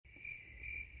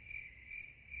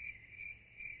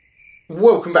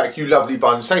Welcome back, you lovely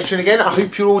buns. Thanks for tuning in. I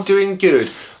hope you're all doing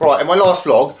good. Right, in my last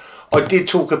vlog, I did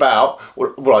talk about,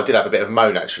 well, I did have a bit of a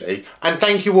moan actually, and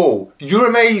thank you all. You're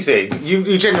amazing.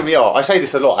 You genuinely are. I say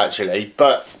this a lot actually,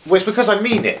 but it's because I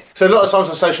mean it. So a lot of times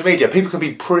on social media, people can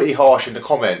be pretty harsh in the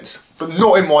comments, but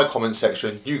not in my comment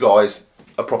section. You guys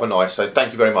are proper nice, so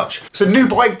thank you very much. So new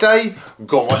bike day,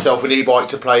 got myself an e-bike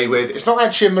to play with. It's not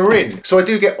actually a Marin, so I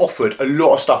do get offered a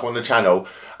lot of stuff on the channel,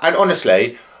 and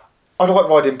honestly, I like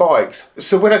riding bikes,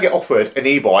 so when I get offered an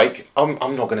e-bike, I'm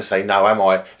not going to say no, am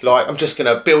I? Like, I'm just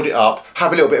going to build it up,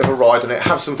 have a little bit of a ride on it,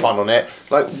 have some fun on it.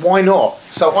 Like, why not?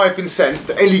 So I've been sent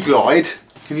the Eleglide.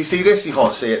 Can you see this? You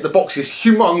can't see it. The box is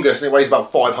humongous and it weighs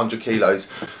about 500 kilos.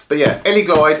 But yeah,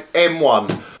 Eleglide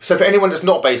M1. So for anyone that's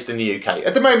not based in the UK,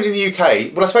 at the moment in the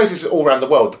UK, well I suppose this is all around the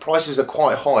world, the prices are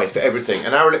quite high for everything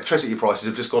and our electricity prices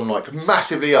have just gone like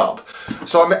massively up.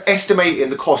 So I'm estimating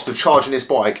the cost of charging this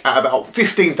bike at about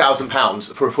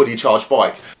 £15,000 for a fully charged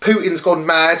bike. Putin's gone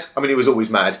mad. I mean, he was always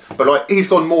mad, but like he's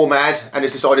gone more mad and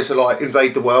has decided to like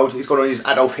invade the world. He's gone on his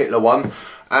Adolf Hitler one.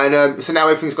 And so now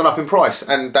everything's gone up in price,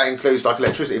 and that includes like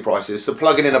electricity prices. So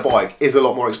plugging in a bike is a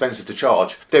lot more expensive to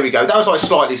charge. There we go. That was like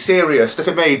slightly serious. Look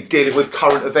at me dealing with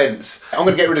current events. I'm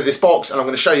going to get rid of this box and I'm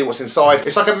going to show you what's inside.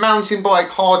 It's like a mountain bike,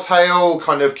 hardtail,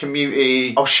 kind of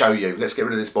commutey. I'll show you. Let's get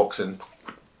rid of this box and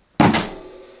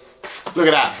look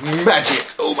at that. Magic.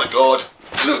 Oh my God.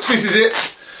 Look, this is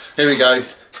it. Here we go.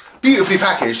 Beautifully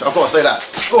packaged. I've got to say that.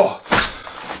 Oh.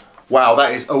 Wow,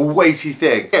 that is a weighty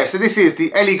thing. Yeah, so this is the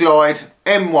Eleglide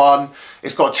M1.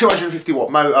 It's got a 250 watt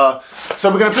motor.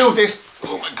 So we're going to build this.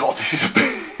 Oh my God, this is a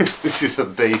this is a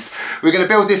beast. We're going to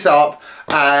build this up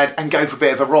and go for a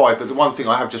bit of a ride. But the one thing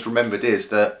I have just remembered is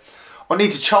that I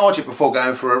need to charge it before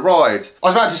going for a ride. I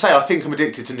was about to say I think I'm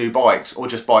addicted to new bikes or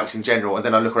just bikes in general, and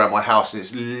then I look around my house and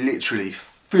it's literally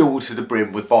filled to the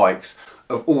brim with bikes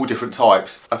of all different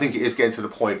types. I think it is getting to the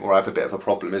point where I have a bit of a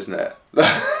problem, isn't it?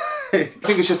 I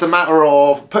think it's just a matter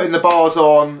of putting the bars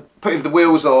on, putting the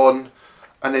wheels on,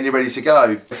 and then you're ready to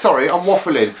go. Sorry, I'm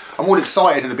waffling. I'm all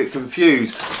excited and a bit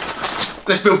confused.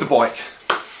 Let's build the bike.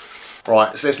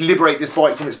 Right, so let's liberate this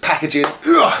bike from its packaging. Ugh. Do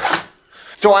you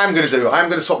know what I am going to do? I am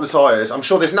going to swap the tyres. I'm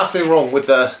sure there's nothing wrong with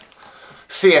the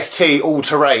CST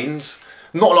all-terrains.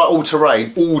 Not like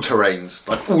all-terrain, all-terrains.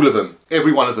 Like all of them,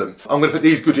 every one of them. I'm going to put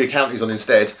these Goodyear counties on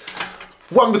instead.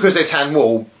 One, because they're tan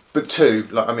wool. But two,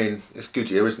 like, I mean, it's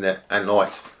Goodyear, isn't it? And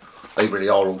like, they really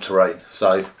are all terrain.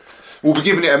 So we'll be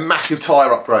giving it a massive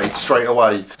tyre upgrade straight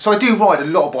away. So I do ride a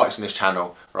lot of bikes on this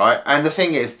channel, right? And the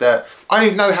thing is that I don't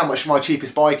even know how much my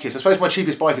cheapest bike is. I suppose my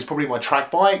cheapest bike is probably my track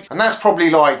bike. And that's probably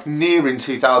like nearing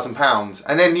 £2,000.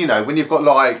 And then, you know, when you've got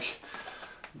like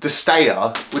the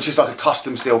Stayer, which is like a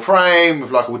custom steel frame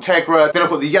with like Ultegra. Then I've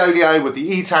got the Yo-Yo with the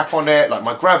E-Tap on it, like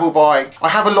my gravel bike. I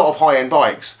have a lot of high-end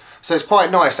bikes. So it's quite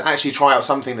nice to actually try out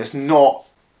something that's not,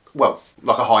 well,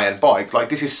 like a high-end bike. Like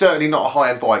this is certainly not a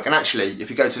high-end bike. And actually, if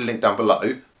you go to the link down below,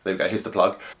 there we go, here's the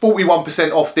plug.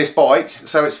 41% off this bike,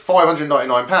 so it's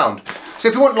 £599. So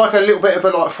if you want like a little bit of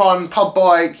a like fun pub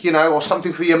bike, you know, or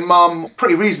something for your mum,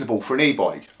 pretty reasonable for an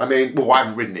e-bike. I mean, well, I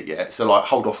haven't ridden it yet, so like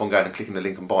hold off on going and clicking the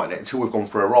link and buying it until we've gone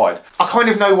for a ride. I kind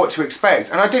of know what to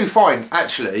expect, and I do find,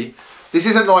 actually, this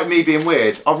isn't like me being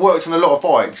weird. I've worked on a lot of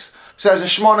bikes. So there's a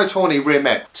Shimano Tawny rear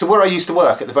mech. So where I used to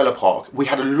work at the Velo Park, we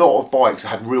had a lot of bikes that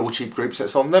had real cheap group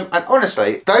sets on them. And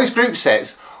honestly, those group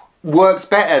sets worked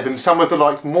better than some of the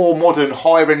like more modern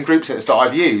higher end group sets that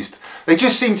I've used. They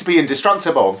just seem to be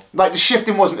indestructible. Like the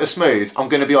shifting wasn't as smooth, I'm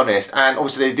going to be honest. And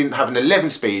obviously they didn't have an 11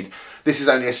 speed. This is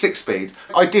only a 6 speed.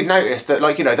 I did notice that,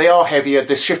 like, you know, they are heavier,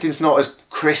 the shifting's not as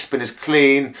crisp and as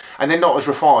clean, and they're not as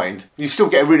refined. You still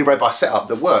get a really robust setup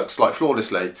that works, like,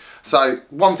 flawlessly. So,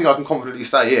 one thing I can confidently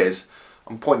say is,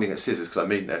 I'm pointing at scissors because I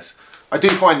mean this, I do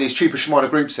find these cheaper Shimano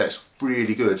group sets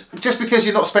really good. Just because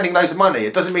you're not spending loads of money,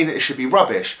 it doesn't mean that it should be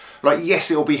rubbish. Like,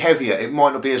 yes, it'll be heavier, it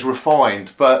might not be as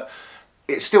refined, but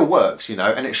it still works, you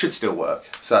know, and it should still work.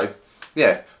 So,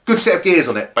 yeah. Good set of gears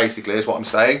on it, basically, is what I'm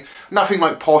saying. Nothing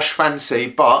like posh, fancy,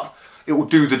 but it will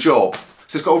do the job.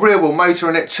 So it's got a rear wheel motor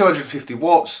in it, 250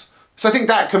 watts. So I think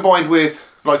that combined with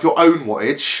like your own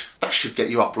wattage, that should get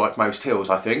you up like most hills,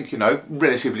 I think, you know,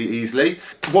 relatively easily.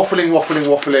 Waffling, waffling,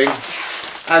 waffling,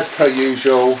 as per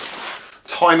usual.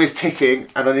 Time is ticking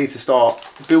and I need to start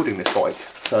building this bike.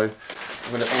 So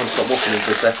I'm gonna stop waffling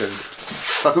for a second.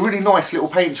 It's like a really nice little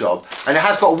paint job. And it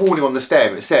has got a warning on the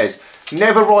stem. It says,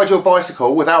 never ride your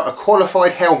bicycle without a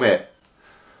qualified helmet.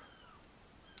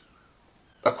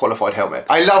 A qualified helmet.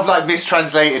 I love like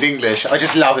mistranslated English. I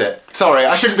just love it. Sorry,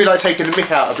 I shouldn't be like taking the mick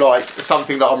out of like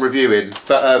something that I'm reviewing,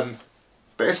 but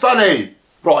it's funny.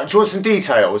 Right, do you want some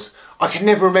details? I can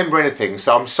never remember anything,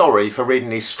 so I'm sorry for reading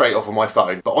these straight off on my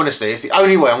phone, but honestly, it's the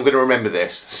only way I'm going to remember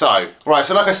this. So, right,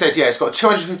 so like I said, yeah, it's got a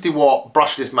 250 watt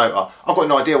brushless motor. I've got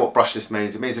no idea what brushless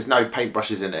means. It means there's no paint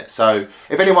brushes in it. So,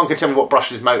 if anyone can tell me what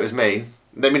brushless motors mean,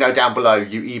 let me know down below,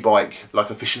 you e-bike like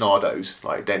aficionados,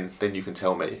 like then you can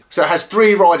tell me. So it has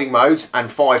 3 riding modes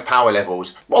and 5 power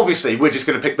levels. Obviously we're just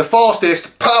going to pick the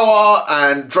fastest power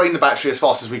and drain the battery as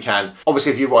fast as we can.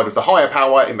 Obviously if you ride with the higher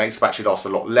power, it makes the battery last a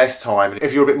lot less time.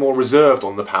 If you're a bit more reserved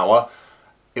on the power,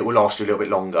 it will last you a little bit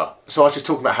longer. So I was just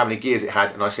talking about how many gears it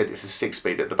had and I said it's a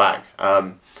 6-speed at the back.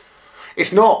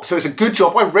 It's not, so it's a good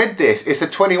job I read this. It's a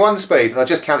 21 speed and I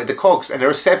just counted the cogs and there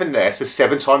are 7 there, so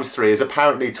 7 times 3 is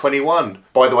apparently 21.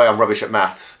 By the way, I'm rubbish at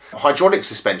maths. Hydraulic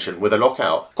suspension with a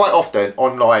lockout. Quite often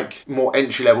on like more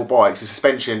entry-level bikes, the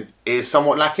suspension is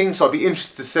somewhat lacking, so I'd be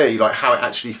interested to see like how it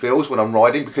actually feels when I'm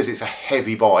riding because it's a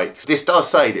heavy bike. This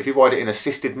does say that if you ride it in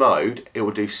assisted mode, it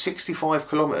will do 65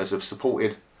 kilometers of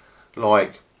supported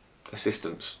like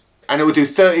assistance. And it will do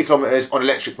 30 kilometers on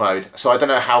electric mode. So I don't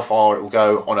know how far it will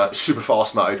go on a super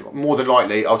fast mode. More than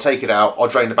likely, I'll take it out, I'll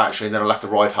drain the battery, and then I'll have to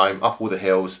ride home up all the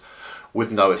hills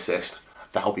with no assist.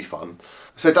 That'll be fun.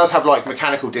 So it does have like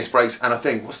mechanical disc brakes, and I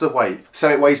think, what's the weight? So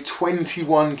it weighs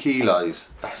 21 kilos.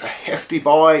 That's a hefty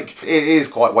bike. It is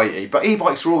quite weighty, but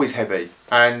e-bikes are always heavy,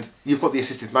 and you've got the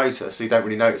assisted motor, so you don't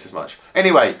really notice as much.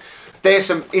 Anyway, there's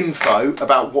some info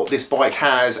about what this bike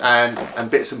has and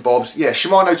bits and bobs. Yeah,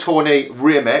 Shimano Tawny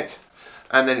rear mech,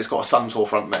 and then it's got a Suntour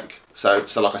front mech. So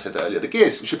like I said earlier, the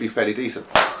gears should be fairly decent.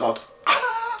 God.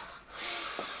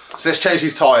 So let's change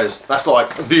these tyres. That's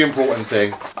like the important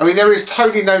thing. I mean, there is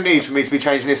totally no need for me to be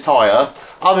changing this tyre,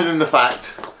 other than the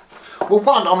fact, well,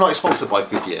 one, I'm not sponsored by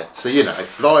Goodyear, so you know,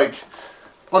 like,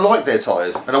 I like their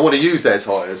tyres and I want to use their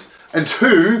tyres. And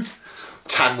 2,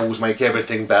 tan walls make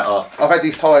everything better. I've had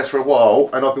these tyres for a while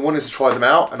and I've been wanting to try them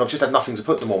out and I've just had nothing to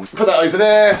put them on. Put that over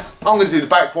there. I'm going to do the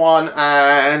back one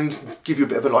and give you a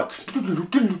bit of a like,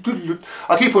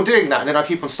 I keep on doing that and then I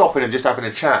keep on stopping and just having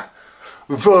a chat.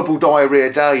 Verbal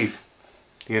diarrhea Dave,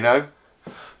 you know.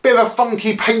 Bit of a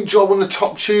funky paint job on the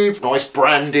top tube. Nice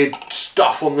branded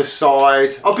stuff on the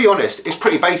side. I'll be honest, it's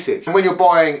pretty basic. And when you're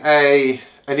buying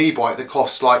an e-bike that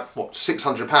costs like, what,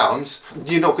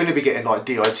 £600, you're not going to be getting like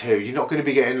Di2, you're not going to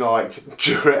be getting like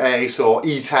Dura-Ace or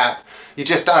E-Tap, you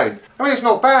just don't. I mean, it's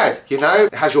not bad, you know.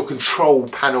 It has your control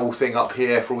panel thing up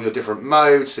here for all your different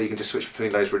modes, so you can just switch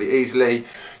between those really easily.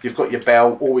 You've got your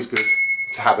bell, always good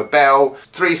to have a bell.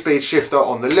 3-speed shifter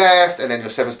on the left, and then your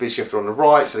 7-speed shifter on the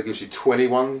right, so it gives you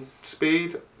 21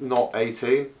 speed, not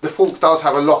 18. The fork does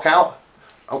have a lockout.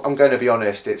 I'm going to be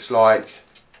honest, it's like,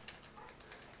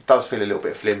 it does feel a little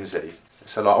bit flimsy.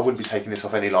 So like, I wouldn't be taking this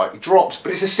off any like drops,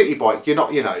 but it's a city bike. You're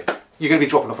not, you know, you're going to be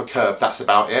dropping off a curb, that's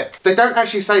about it. They don't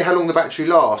actually say how long the battery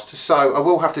lasts, so I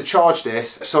will have to charge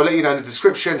this. So I'll let you know in the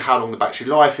description how long the battery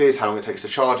life is, how long it takes to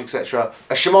charge, etc.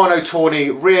 A Shimano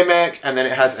Tawny rear mech, and then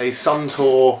it has a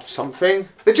Suntour something.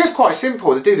 They're just quite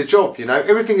simple, they do the job, you know.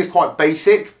 Everything is quite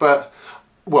basic, but,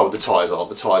 well, the tyres aren't.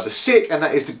 The tyres are sick, and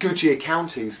that is the Goodyear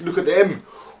Counties. Look at them.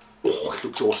 Oh, it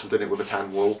looks awesome, doesn't it, with a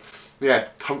tan wall. Yeah,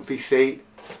 comfy seat.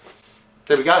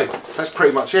 There we go, that's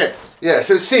pretty much it. Yeah,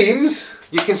 so it seems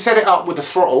you can set it up with the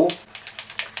throttle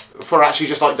for actually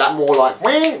just like that more like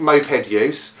moped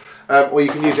use, or you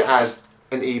can use it as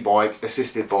an e-bike,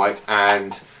 assisted bike,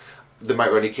 and the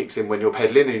motor only kicks in when you're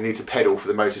pedaling and you need to pedal for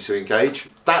the motor to engage.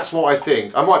 That's what I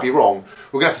think. I might be wrong.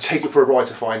 We're gonna have to take it for a ride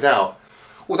to find out.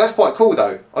 Well, that's quite cool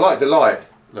though. I like the light.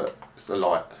 Look. The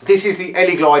light. This is the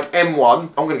Eleglide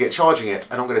M1. I'm going to get charging it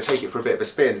and I'm going to take it for a bit of a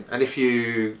spin, and if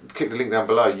you click the link down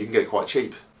below you can get it quite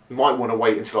cheap. You might want to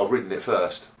wait until I've ridden it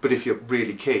first, but if you're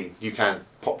really keen you can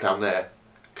pop down there,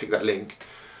 click that link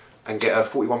and get a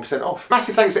 41% off.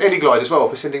 Massive thanks to Eleglide as well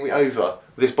for sending me over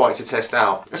this bike to test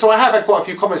out. So I have had quite a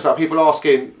few comments about people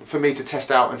asking for me to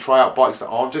test out and try out bikes that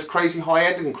aren't just crazy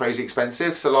high-end and crazy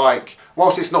expensive. So like,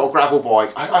 whilst it's not a gravel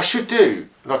bike, I should do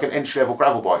like an entry-level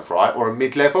gravel bike, right? Or a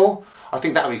mid-level. I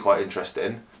think that would be quite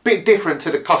interesting. Bit different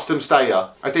to the custom stayer.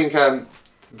 I think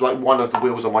like one of the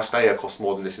wheels on my stayer costs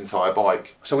more than this entire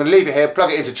bike. So I'm going to leave it here,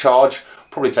 plug it into charge,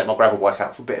 probably take my gravel bike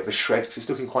out for a bit of a shred because it's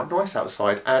looking quite nice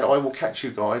outside, and I will catch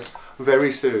you guys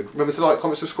very soon. Remember to like,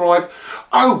 comment, subscribe.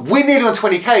 Oh, we're nearly on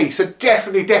 20k, so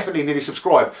definitely nearly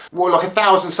subscribe. We're like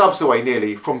 1,000 subs away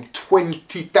nearly from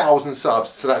 20,000 subs,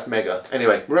 so that's mega.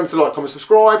 Anyway, remember to like, comment,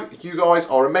 subscribe. You guys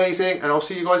are amazing, and I'll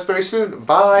see you guys very soon.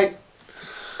 Bye.